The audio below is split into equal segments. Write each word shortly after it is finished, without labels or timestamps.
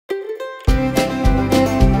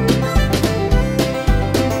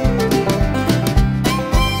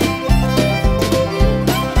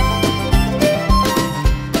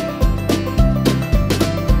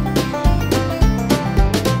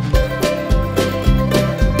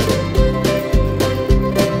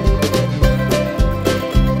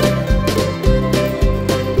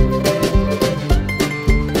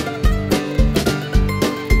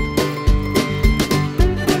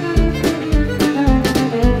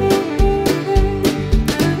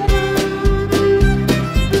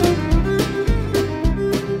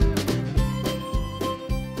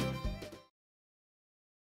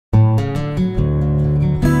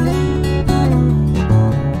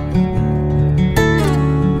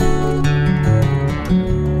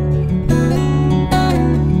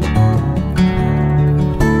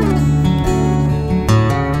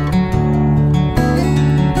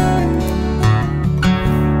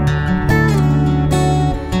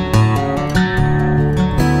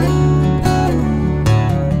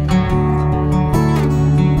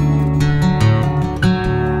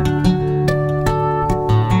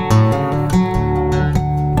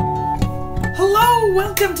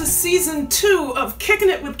season 2 of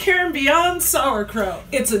Kicking It with Karen Beyond Sauerkraut.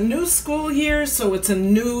 It's a new school year, so it's a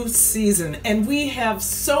new season, and we have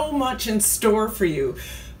so much in store for you.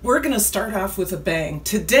 We're going to start off with a bang.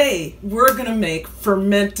 Today, we're going to make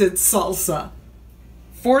fermented salsa.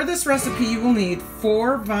 For this recipe, you will need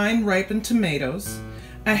 4 vine-ripened tomatoes,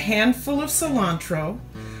 a handful of cilantro,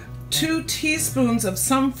 2 teaspoons of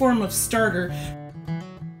some form of starter.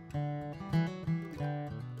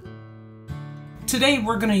 Today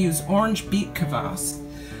we're going to use orange beet kvass.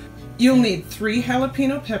 You'll need 3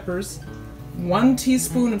 jalapeno peppers, 1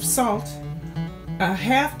 teaspoon of salt, a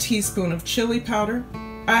half teaspoon of chili powder,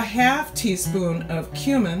 a half teaspoon of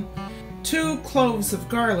cumin, 2 cloves of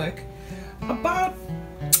garlic, about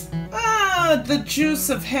the juice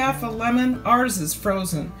of half a lemon, ours is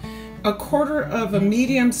frozen, a quarter of a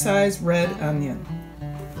medium-sized red onion.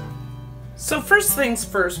 So first things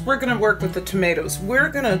first, we're going to work with the tomatoes. We're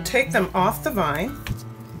going to take them off the vine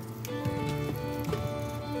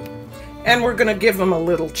and we're going to give them a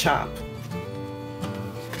little chop.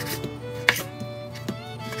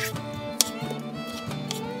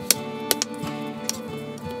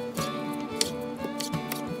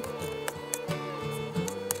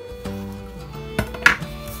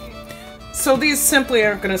 So these simply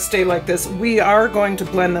aren't going to stay like this. We are going to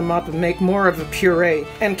blend them up and make more of a puree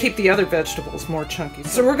and keep the other vegetables more chunky.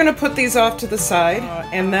 So we're going to put these off to the side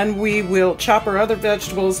and then we will chop our other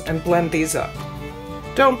vegetables and blend these up.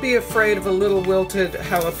 Don't be afraid of a little wilted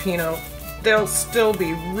jalapeno. They'll still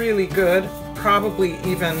be really good, probably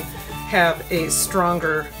even have a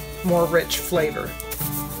stronger, more rich flavor.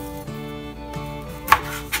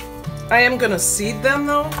 I am going to seed them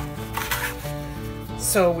though,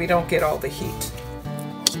 so we don't get all the heat.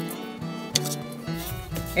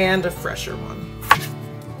 And a fresher one.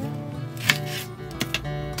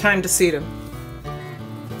 Time to seed them.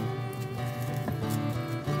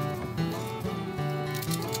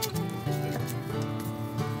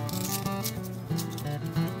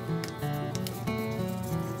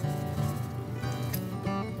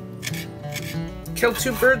 Kill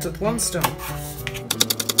 2 birds with 1 stone.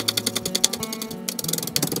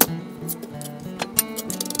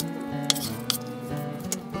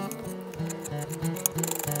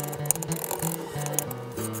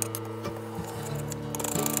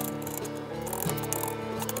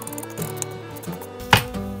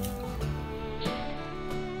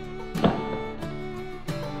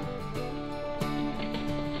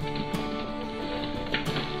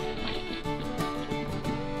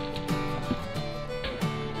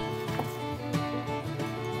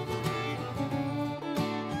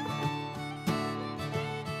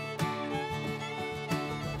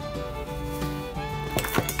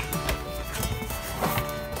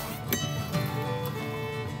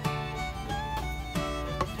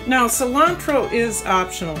 Now, cilantro is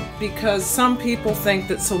optional because some people think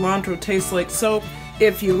that cilantro tastes like soap.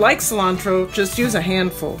 If you like cilantro, just use a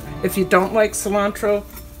handful. If you don't like cilantro,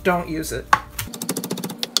 don't use it.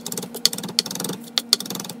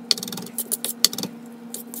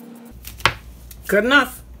 Good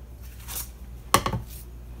enough.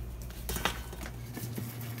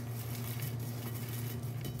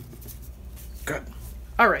 Good.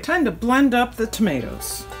 All right, time to blend up the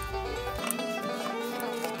tomatoes.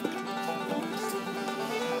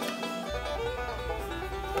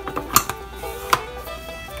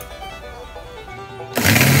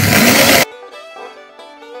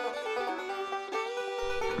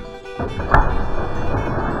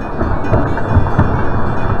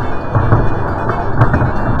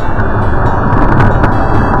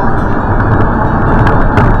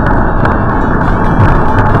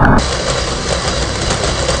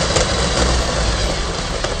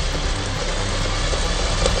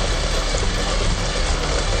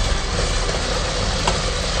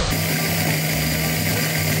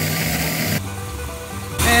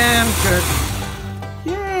 Good.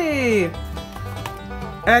 Yay!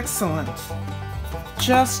 Excellent.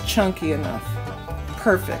 Just chunky enough.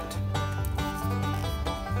 Perfect.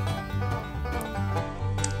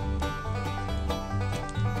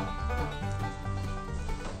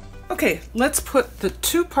 Okay, let's put the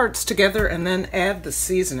 2 parts together and then add the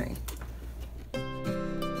seasoning.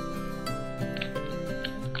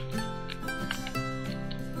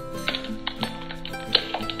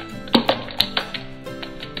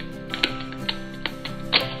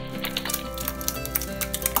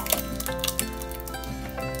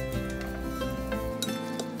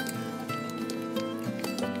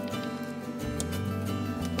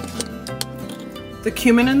 The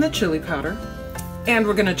cumin and the chili powder, and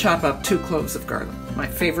we're going to chop up 2 cloves of garlic, my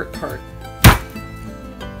favorite part.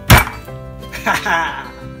 Ha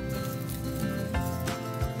ha!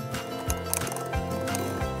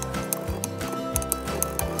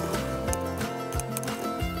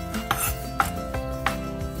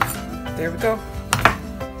 There we go.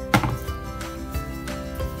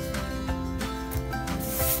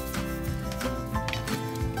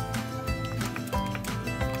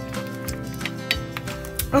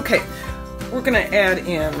 Okay, we're gonna add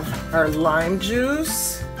in our lime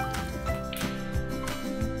juice.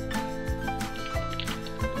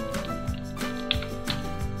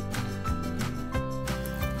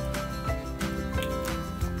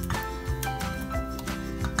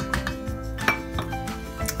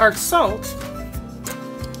 Our salt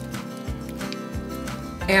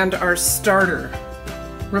and our starter.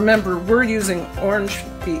 Remember, we're using orange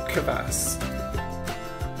beet kvass.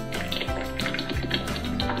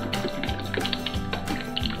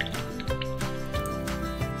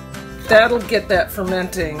 That'll get that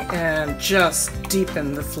fermenting and just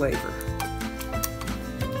deepen the flavor.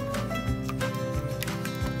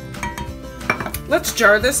 Let's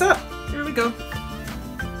jar this up. Here we go.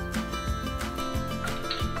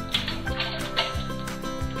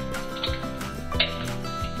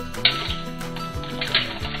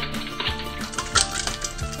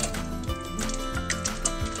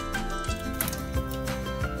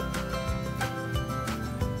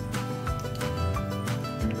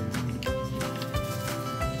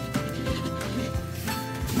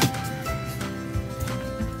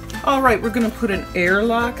 All right, we're going to put an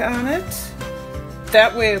airlock on it.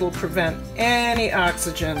 That way it'll prevent any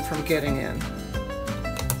oxygen from getting in.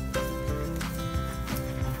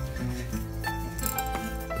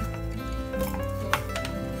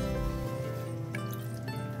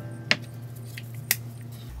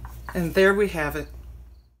 And there we have it.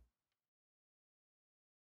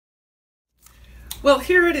 Well,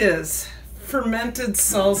 here it is, fermented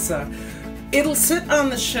salsa. It'll sit on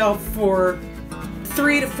the shelf for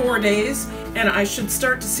 3 to 4 days, and I should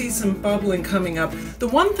start to see some bubbling coming up. The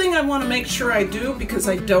one thing I want to make sure I do, because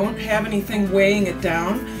I don't have anything weighing it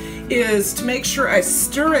down, is to make sure I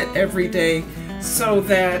stir it every day so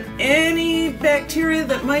that any bacteria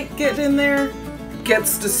that might get in there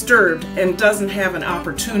gets disturbed and doesn't have an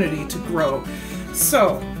opportunity to grow.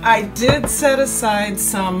 So I did set aside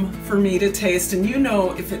some for me to taste, and you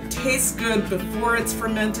know, if it tastes good before it's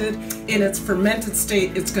fermented, in its fermented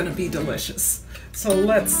state, it's going to be delicious. So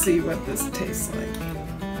let's see what this tastes like.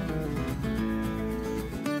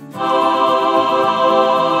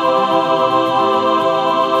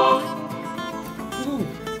 Ooh.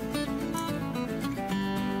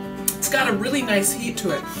 It's got a really nice heat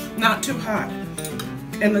to it, not too hot.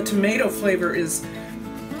 And the tomato flavor is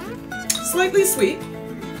slightly sweet.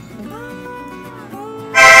 And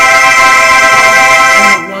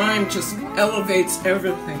the lime just elevates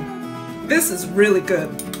everything. This is really good.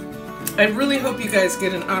 I really hope you guys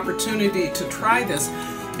get an opportunity to try this.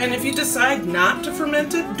 And if you decide not to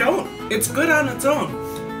ferment it, don't. It's good on its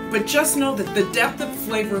own. But just know that the depth of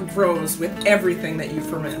flavor grows with everything that you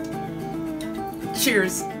ferment.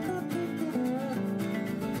 Cheers.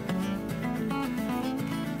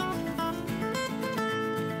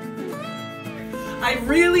 I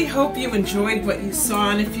really hope you enjoyed what you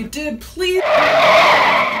saw, and if you did, please...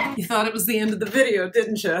 You thought it was the end of the video,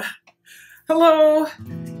 didn't you? Hello!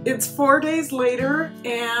 It's 4 days later,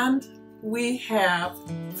 and we have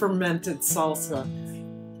fermented salsa.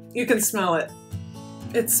 You can smell it.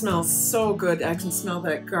 It smells so good. I can smell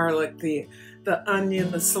that garlic, the onion,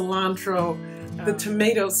 the cilantro. The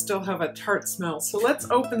tomatoes still have a tart smell. So let's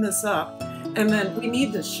open this up, and then we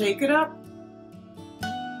need to shake it up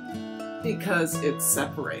because it's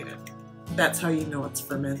separated. That's how you know it's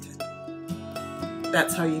fermented.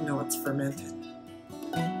 That's how you know it's fermented.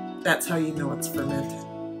 That's how you know it's fermented.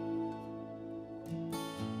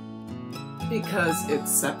 Because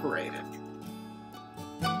it's separated.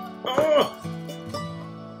 Oh!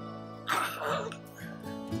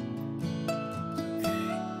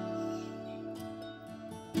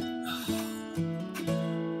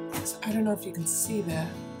 I don't know if you can see that.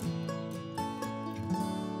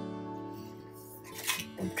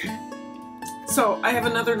 Okay. So I have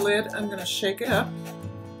another lid. I'm going to shake it up.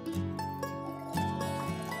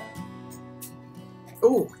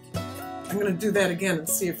 Oh, I'm going to do that again and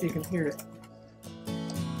see if you can hear it.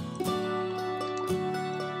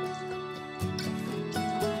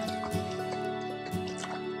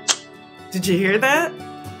 Did you hear that?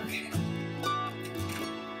 Okay.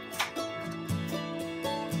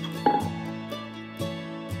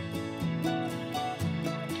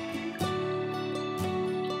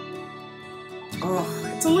 Oh,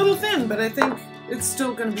 it's a little thin, but I think it's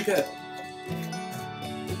still going to be good.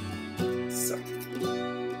 So.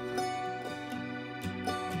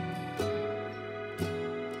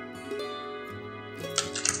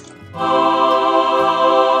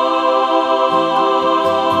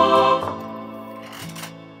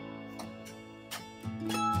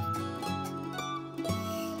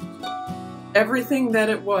 everything that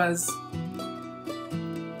it was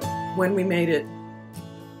when we made it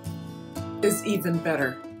is even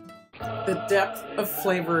better. The depth of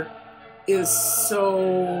flavor is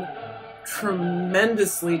so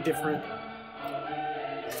tremendously different.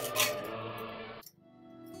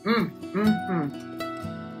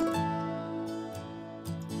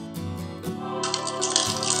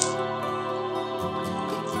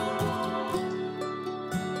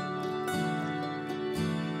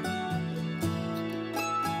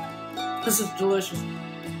 This is delicious.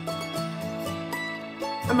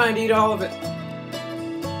 I might eat all of it.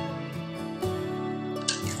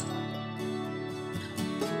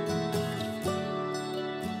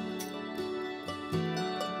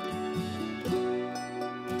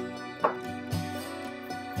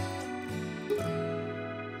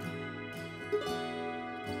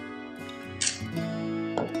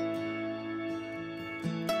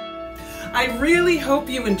 I really hope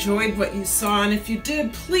you enjoyed what you saw, and if you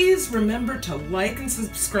did, please remember to like and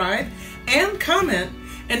subscribe and comment,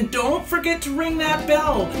 and don't forget to ring that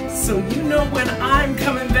bell so you know when I'm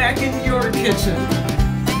coming back in your kitchen.